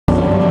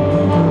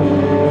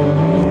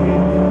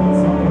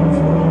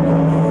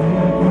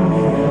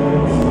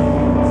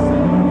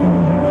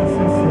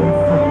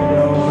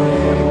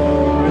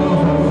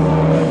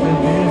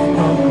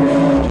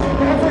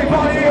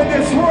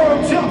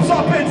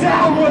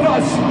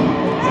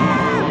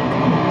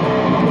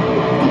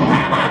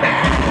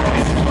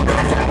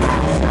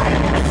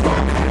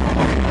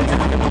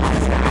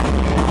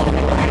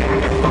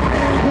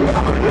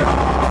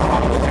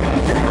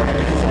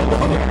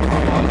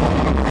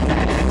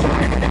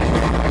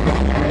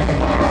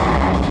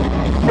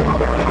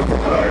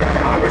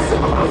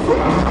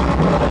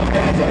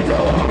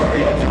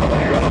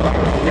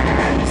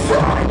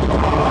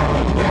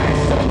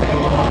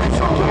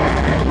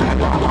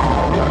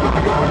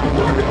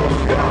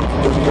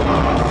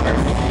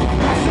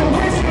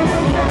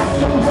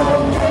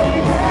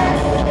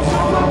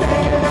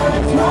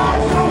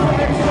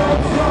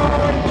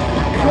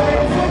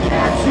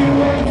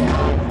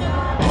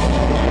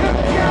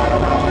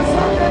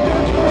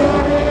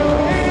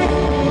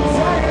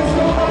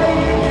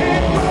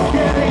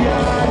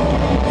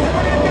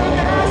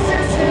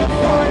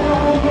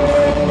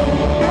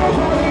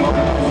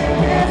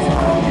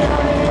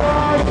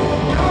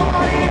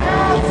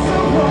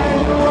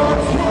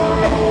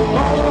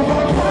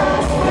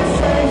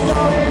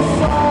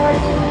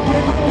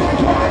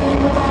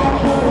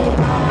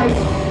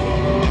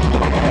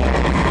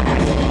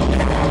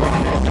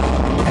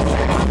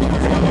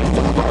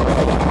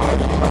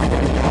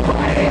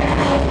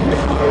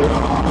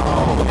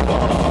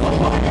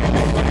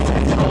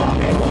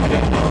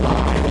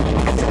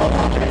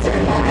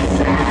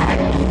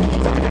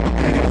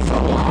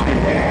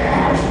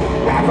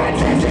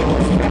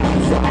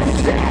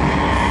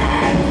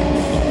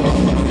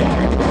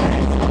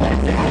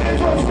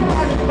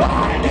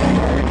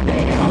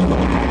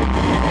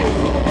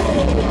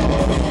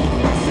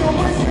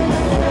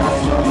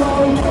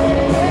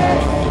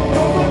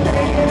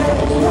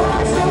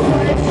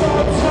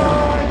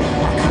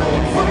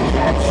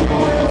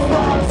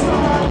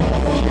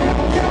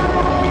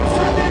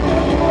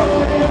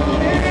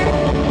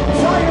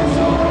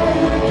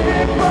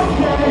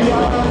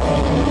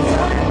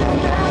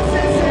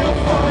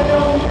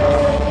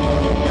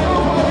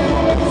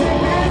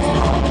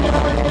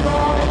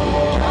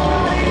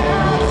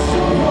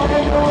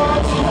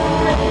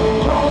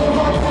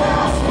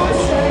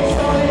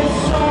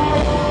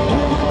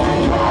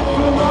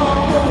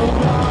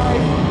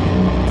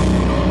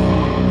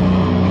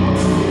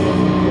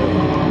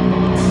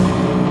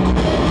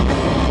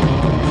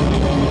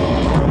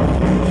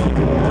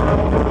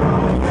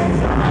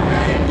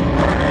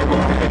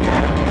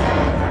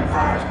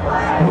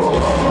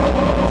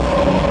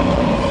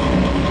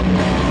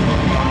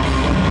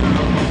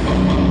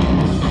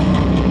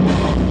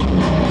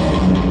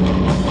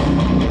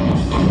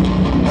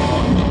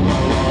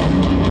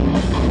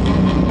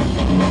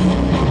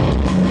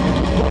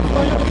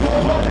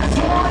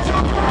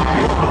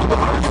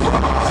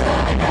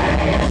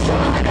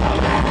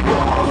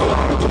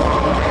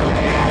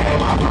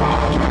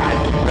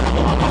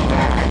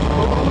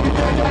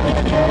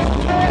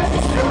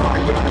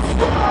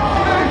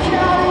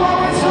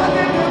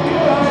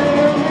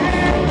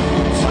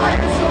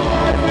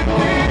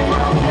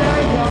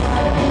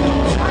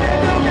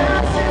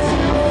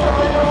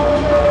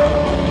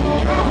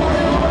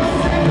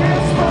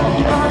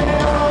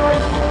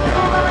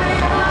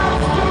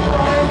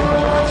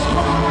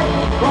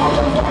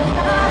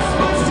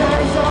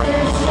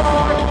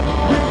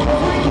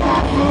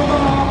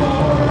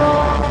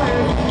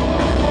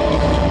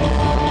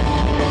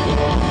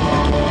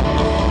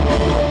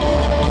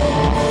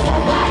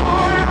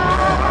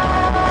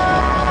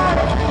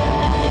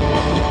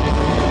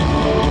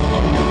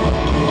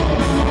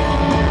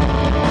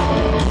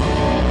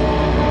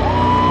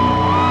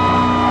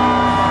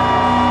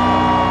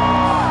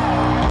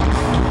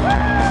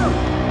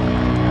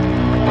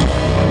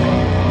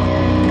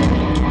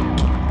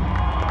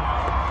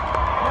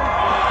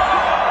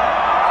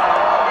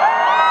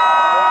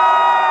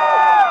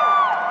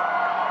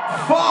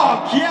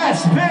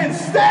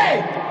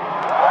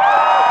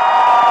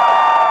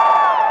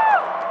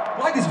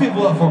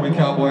people up for me,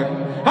 cowboy.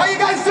 How you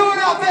guys doing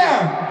out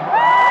there?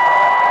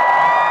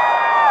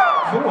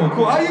 Cool,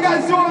 cool. How you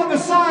guys doing on the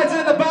sides and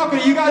in the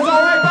balcony? You guys all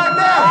right back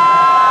there?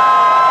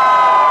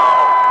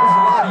 There's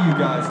a lot of you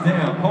guys.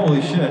 Damn,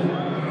 holy shit.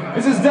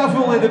 This is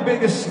definitely the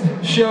biggest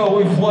show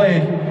we've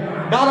played.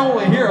 Not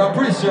only here, I'm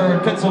pretty sure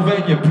in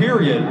Pennsylvania,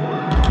 period.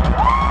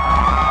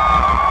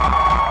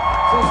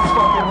 So this is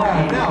fucking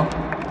rad.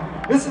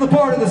 Now, this is the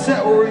part of the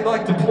set where we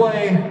like to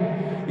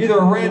play either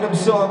a random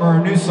song or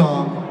a new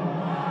song.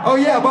 Oh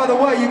yeah, by the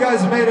way, you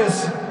guys made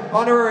us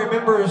honorary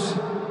members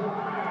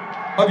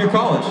of your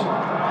college.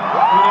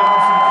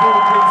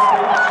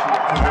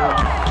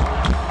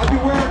 I'd be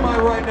wearing mine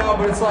right now,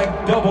 but it's like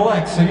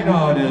XX, so you know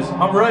how it is.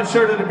 I'm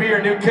redshirted to be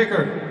your new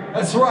kicker.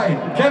 That's right.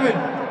 Kevin,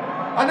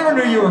 I never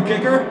knew you were a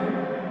kicker.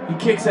 He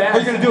kicks ass. Are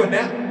you going to do it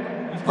now?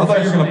 I thought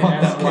you were going to pump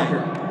that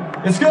kicker.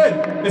 It's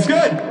good. It's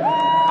good.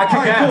 I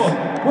kick ass. Cool.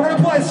 We're going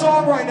to play a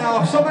song right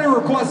now. Somebody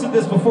requested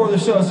this before the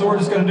show, so we're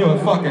just going to do it.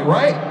 Fuck it,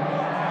 right?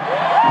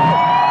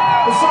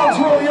 The song's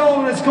really old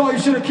and it's called You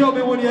Should Have Killed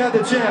Me When You Had the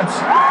Chance.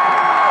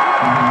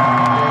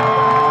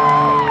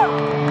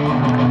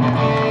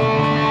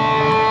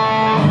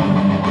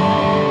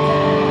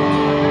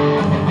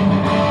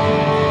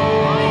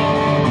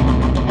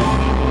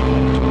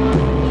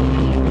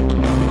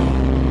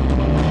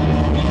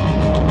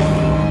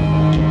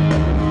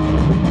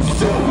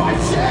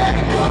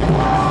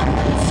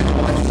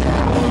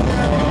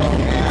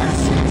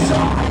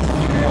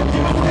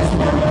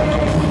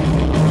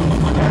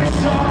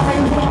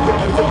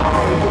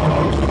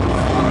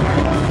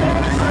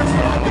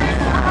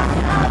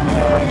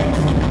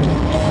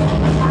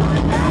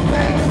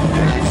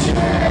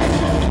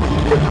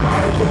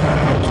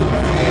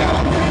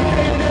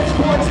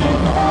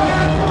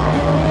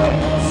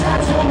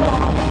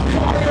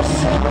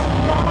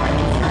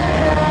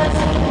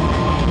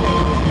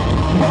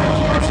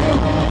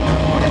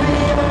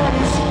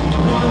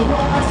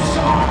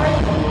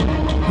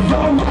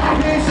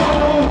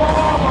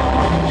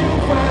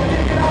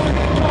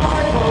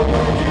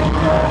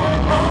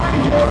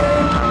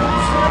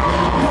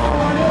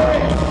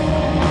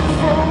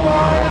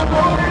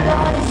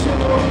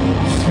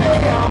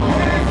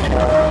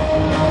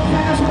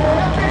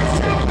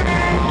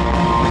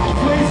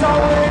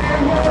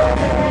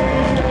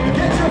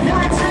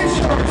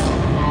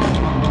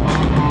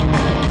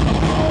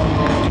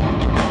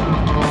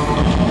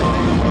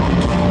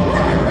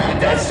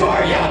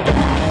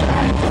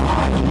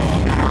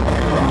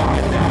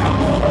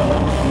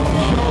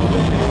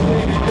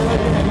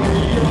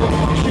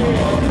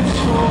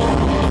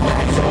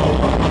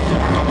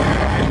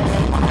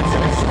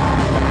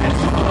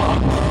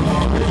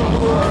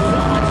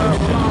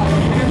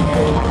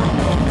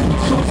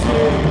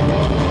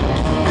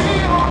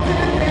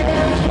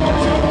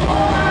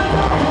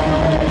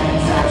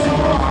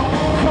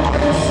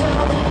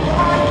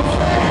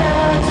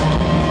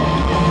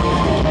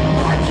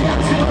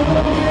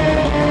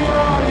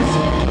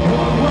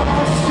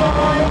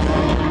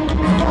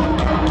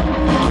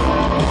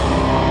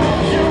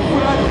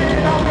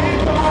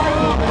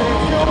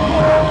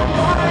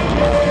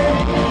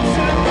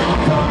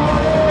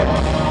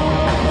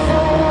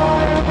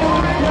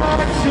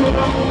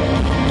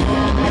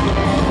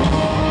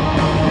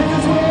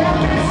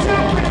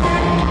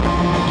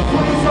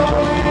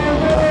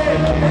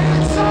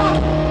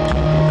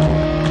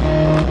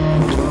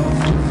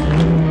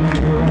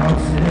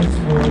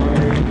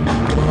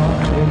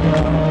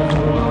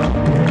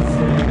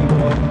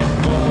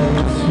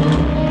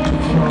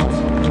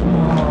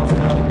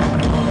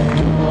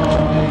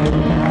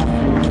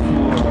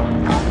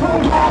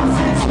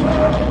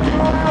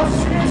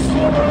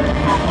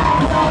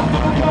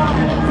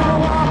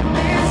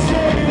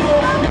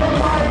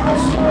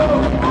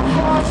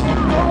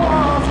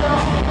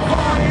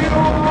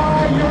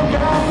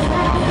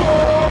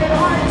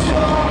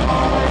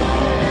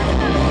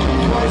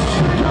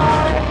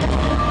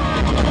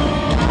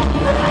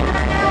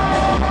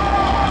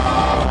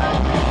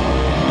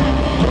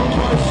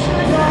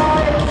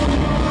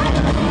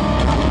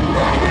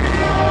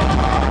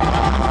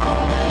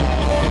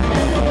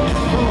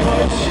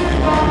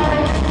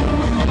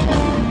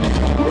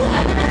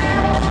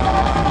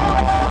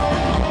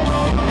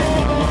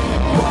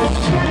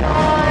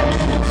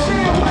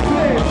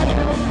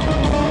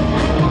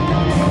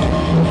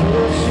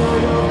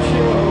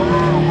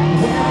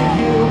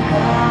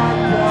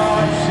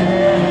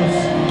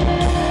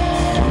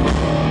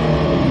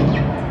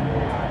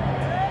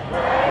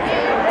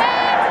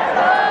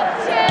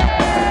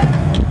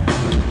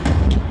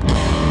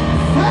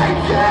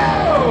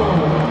 Yeah!